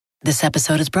This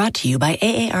episode is brought to you by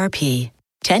AARP.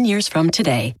 10 years from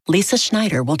today, Lisa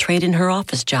Schneider will trade in her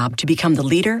office job to become the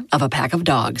leader of a pack of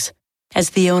dogs. As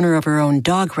the owner of her own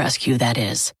dog rescue, that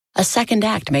is. A second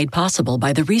act made possible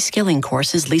by the reskilling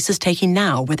courses Lisa's taking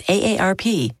now with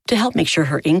AARP to help make sure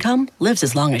her income lives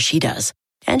as long as she does.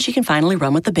 And she can finally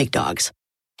run with the big dogs.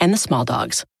 And the small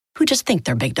dogs, who just think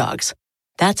they're big dogs.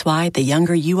 That's why the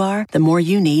younger you are, the more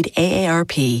you need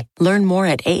AARP. Learn more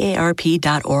at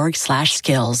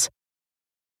aarp.org/skills.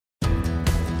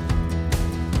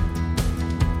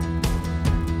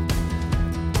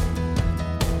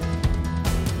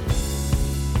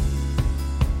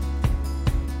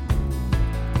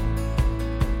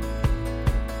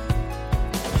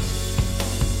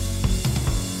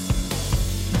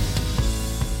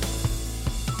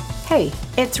 Hey,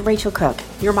 it's Rachel Cook,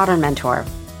 your modern mentor.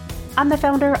 I'm the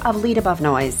founder of Lead Above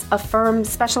Noise, a firm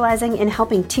specializing in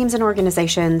helping teams and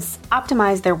organizations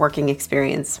optimize their working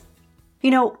experience.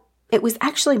 You know, it was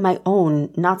actually my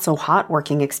own not-so-hot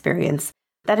working experience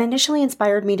that initially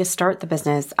inspired me to start the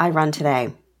business I run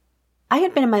today. I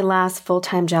had been in my last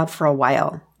full-time job for a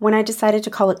while when I decided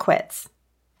to call it quits.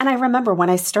 And I remember when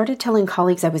I started telling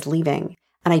colleagues I was leaving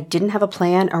and I didn't have a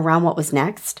plan around what was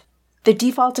next, the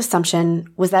default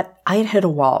assumption was that I had hit a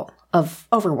wall of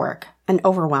overwork and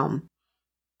overwhelm.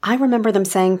 I remember them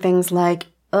saying things like,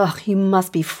 "Ugh, you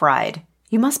must be fried.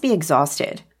 You must be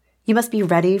exhausted. You must be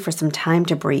ready for some time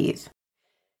to breathe.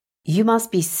 You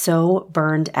must be so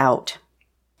burned out."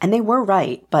 And they were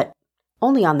right, but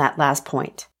only on that last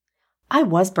point. I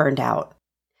was burned out.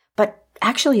 But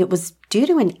actually, it was due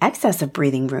to an excess of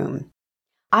breathing room.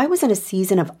 I was in a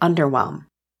season of underwhelm,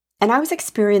 and I was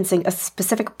experiencing a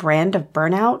specific brand of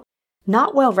burnout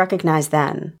not well recognized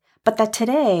then, but that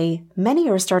today many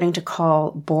are starting to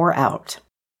call boreout.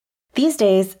 These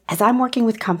days, as I'm working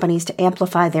with companies to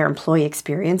amplify their employee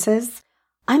experiences,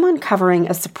 I'm uncovering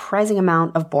a surprising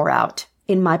amount of boreout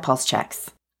in my pulse checks.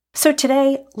 So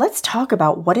today, let's talk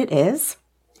about what it is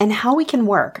and how we can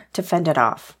work to fend it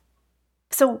off.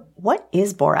 So what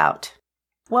is boreout?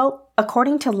 Well,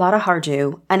 according to Lada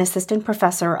Harju, an assistant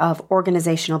professor of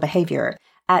organizational behavior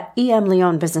at EM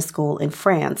Lyon Business School in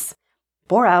France,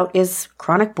 boreout is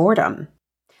chronic boredom.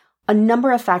 A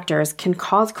number of factors can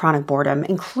cause chronic boredom,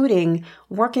 including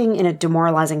working in a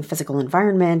demoralizing physical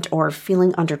environment or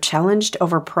feeling under-challenged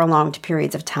over prolonged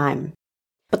periods of time.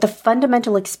 But the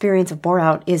fundamental experience of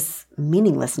boreout is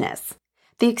meaninglessness.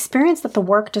 The experience that the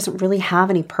work doesn't really have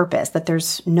any purpose, that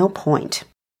there's no point.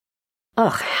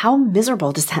 Ugh, how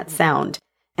miserable does that sound?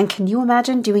 And can you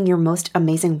imagine doing your most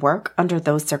amazing work under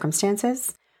those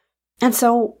circumstances? And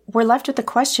so we're left with the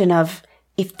question of,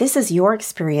 if this is your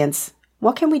experience,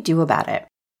 what can we do about it?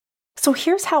 So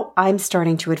here's how I'm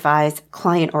starting to advise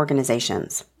client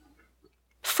organizations.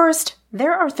 First,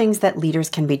 there are things that leaders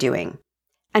can be doing.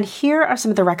 And here are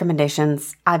some of the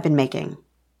recommendations I've been making.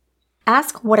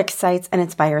 Ask what excites and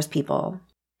inspires people.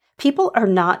 People are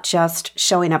not just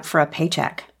showing up for a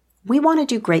paycheck. We want to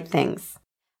do great things.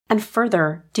 And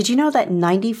further, did you know that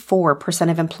 94%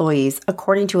 of employees,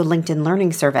 according to a LinkedIn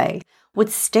Learning survey, would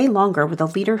stay longer with a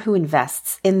leader who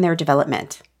invests in their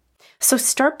development? So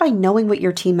start by knowing what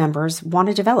your team members want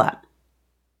to develop.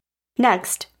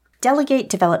 Next, delegate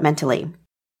developmentally.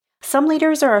 Some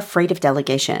leaders are afraid of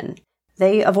delegation.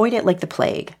 They avoid it like the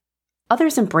plague.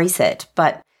 Others embrace it,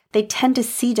 but they tend to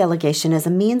see delegation as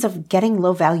a means of getting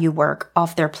low-value work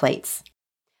off their plates.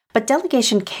 But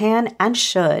delegation can and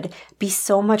should be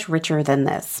so much richer than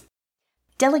this.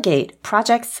 Delegate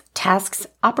projects, tasks,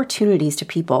 opportunities to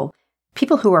people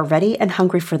who are ready and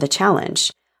hungry for the challenge,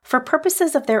 for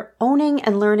purposes of their owning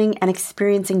and learning and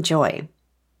experiencing joy.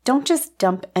 Don't just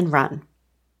dump and run.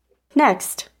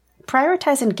 Next,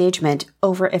 prioritize engagement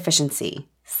over efficiency.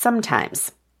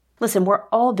 Sometimes. Listen, we're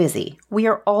all busy. We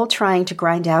are all trying to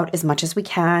grind out as much as we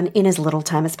can in as little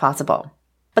time as possible.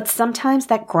 But sometimes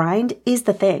that grind is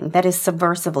the thing that is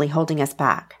subversively holding us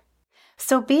back.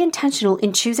 So be intentional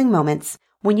in choosing moments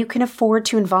when you can afford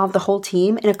to involve the whole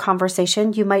team in a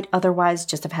conversation you might otherwise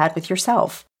just have had with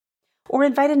yourself. Or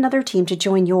invite another team to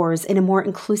join yours in a more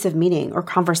inclusive meeting or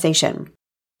conversation.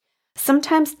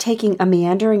 Sometimes taking a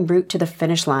meandering route to the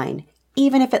finish line,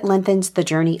 even if it lengthens the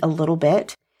journey a little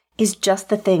bit, is just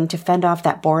the thing to fend off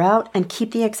that boreout and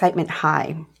keep the excitement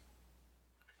high.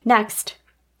 Next,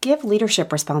 give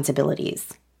leadership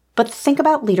responsibilities. But think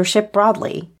about leadership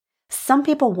broadly. Some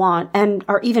people want and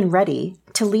are even ready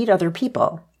to lead other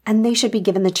people, and they should be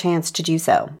given the chance to do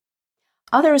so.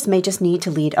 Others may just need to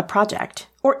lead a project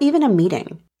or even a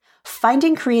meeting.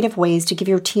 Finding creative ways to give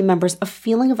your team members a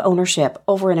feeling of ownership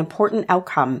over an important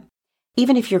outcome,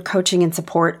 even if your coaching and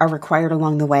support are required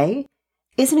along the way,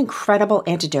 is an incredible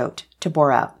antidote to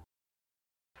boreout.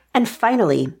 And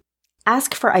finally,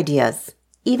 ask for ideas,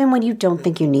 even when you don't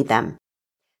think you need them.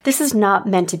 This is not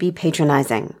meant to be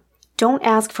patronizing. Don't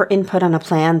ask for input on a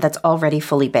plan that's already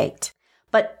fully baked,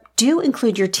 but do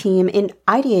include your team in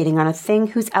ideating on a thing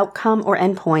whose outcome or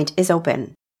endpoint is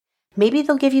open. Maybe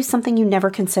they'll give you something you never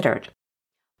considered.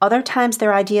 Other times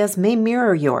their ideas may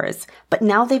mirror yours, but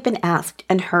now they've been asked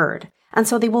and heard, and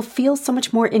so they will feel so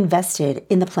much more invested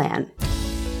in the plan.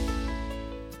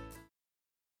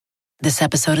 This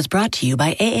episode is brought to you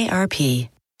by AARP.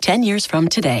 10 years from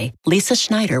today, Lisa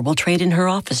Schneider will trade in her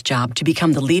office job to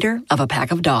become the leader of a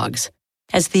pack of dogs.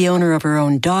 As the owner of her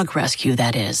own dog rescue,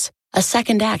 that is. A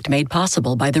second act made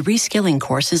possible by the reskilling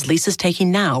courses Lisa's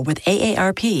taking now with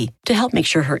AARP to help make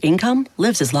sure her income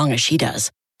lives as long as she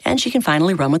does. And she can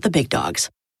finally run with the big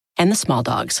dogs. And the small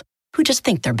dogs, who just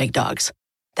think they're big dogs.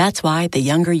 That's why the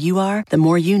younger you are, the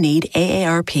more you need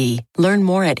AARP. Learn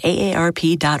more at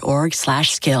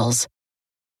aarp.org/skills.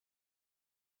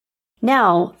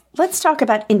 Now, let's talk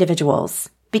about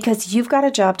individuals, because you've got a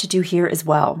job to do here as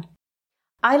well.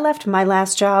 I left my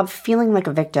last job feeling like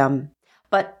a victim,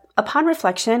 but upon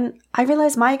reflection, I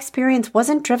realized my experience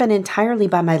wasn't driven entirely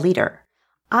by my leader.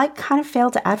 I kind of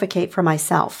failed to advocate for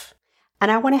myself,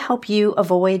 and I want to help you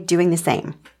avoid doing the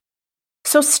same.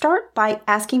 So start by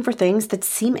asking for things that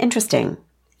seem interesting.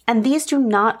 And these do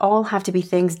not all have to be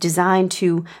things designed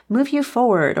to move you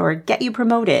forward or get you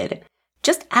promoted.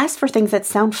 Just ask for things that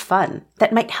sound fun,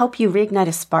 that might help you reignite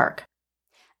a spark.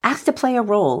 Ask to play a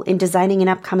role in designing an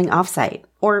upcoming offsite,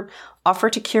 or offer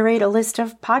to curate a list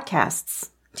of podcasts.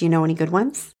 Do you know any good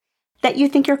ones? That you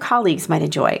think your colleagues might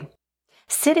enjoy.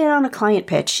 Sit in on a client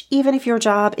pitch, even if your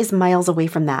job is miles away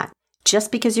from that,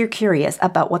 just because you're curious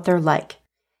about what they're like.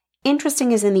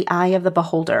 Interesting is in the eye of the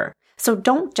beholder, so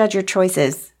don't judge your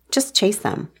choices, just chase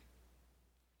them.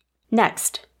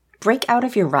 Next, break out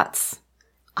of your ruts.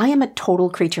 I am a total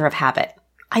creature of habit.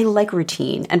 I like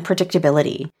routine and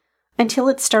predictability until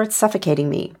it starts suffocating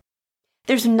me.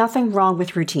 There's nothing wrong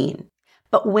with routine,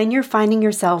 but when you're finding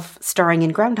yourself starring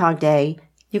in Groundhog Day,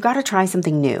 you gotta try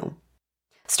something new.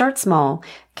 Start small.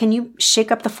 Can you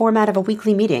shake up the format of a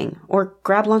weekly meeting or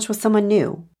grab lunch with someone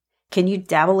new? Can you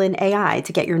dabble in AI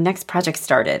to get your next project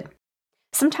started?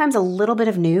 Sometimes a little bit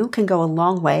of new can go a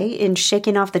long way in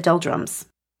shaking off the doldrums.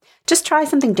 Just try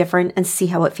something different and see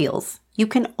how it feels. You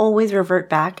can always revert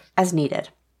back as needed.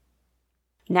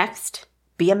 Next,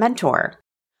 be a mentor,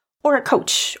 or a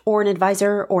coach, or an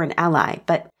advisor, or an ally,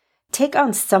 but take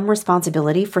on some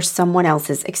responsibility for someone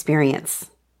else's experience.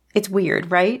 It's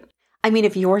weird, right? I mean,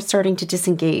 if you're starting to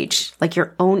disengage, like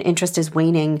your own interest is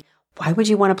waning, why would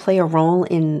you want to play a role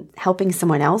in helping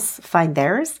someone else find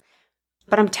theirs?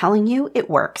 But I'm telling you, it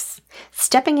works.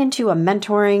 Stepping into a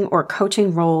mentoring or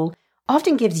coaching role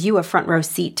often gives you a front row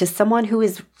seat to someone who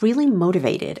is really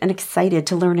motivated and excited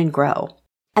to learn and grow.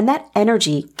 And that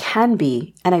energy can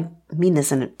be, and I mean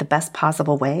this in the best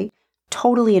possible way,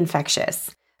 totally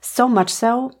infectious. So much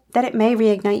so that it may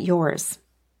reignite yours.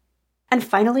 And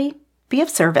finally, be of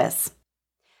service.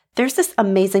 There's this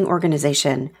amazing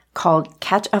organization called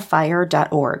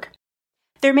catchafire.org.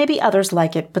 There may be others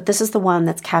like it, but this is the one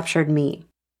that's captured me.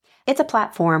 It's a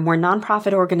platform where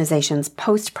nonprofit organizations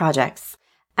post projects,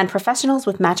 and professionals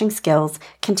with matching skills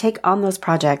can take on those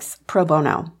projects pro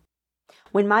bono.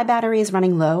 When my battery is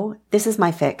running low, this is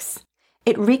my fix.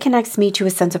 It reconnects me to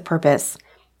a sense of purpose.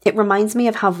 It reminds me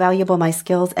of how valuable my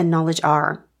skills and knowledge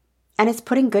are. And it's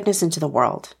putting goodness into the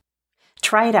world.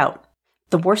 Try it out.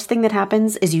 The worst thing that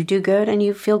happens is you do good and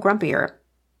you feel grumpier.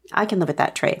 I can live with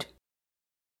that trait.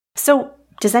 So,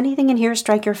 does anything in here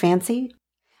strike your fancy?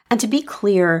 And to be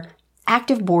clear,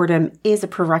 active boredom is a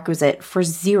prerequisite for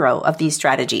 0 of these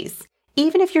strategies.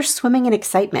 Even if you're swimming in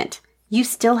excitement, you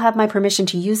still have my permission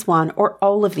to use one or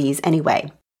all of these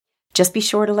anyway. Just be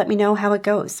sure to let me know how it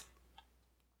goes.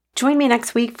 Join me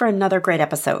next week for another great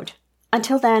episode.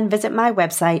 Until then, visit my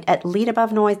website at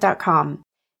leadabovenoise.com.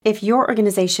 If your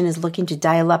organization is looking to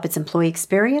dial up its employee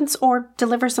experience or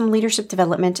deliver some leadership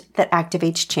development that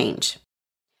activates change.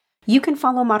 You can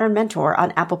follow Modern Mentor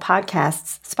on Apple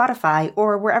Podcasts, Spotify,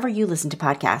 or wherever you listen to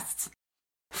podcasts.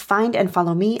 Find and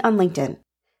follow me on LinkedIn.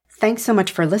 Thanks so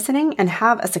much for listening and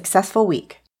have a successful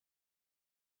week.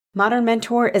 Modern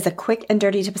Mentor is a quick and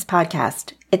dirty tips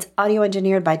podcast. It's audio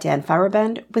engineered by Dan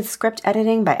Fauerbend with script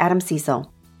editing by Adam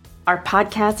Cecil. Our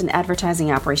podcast and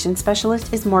advertising operations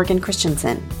specialist is Morgan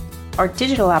Christensen. Our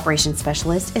digital operations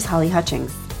specialist is Holly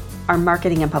Hutchings. Our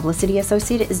marketing and publicity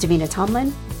associate is Davina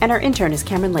Tomlin, and our intern is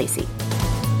Cameron Lacey.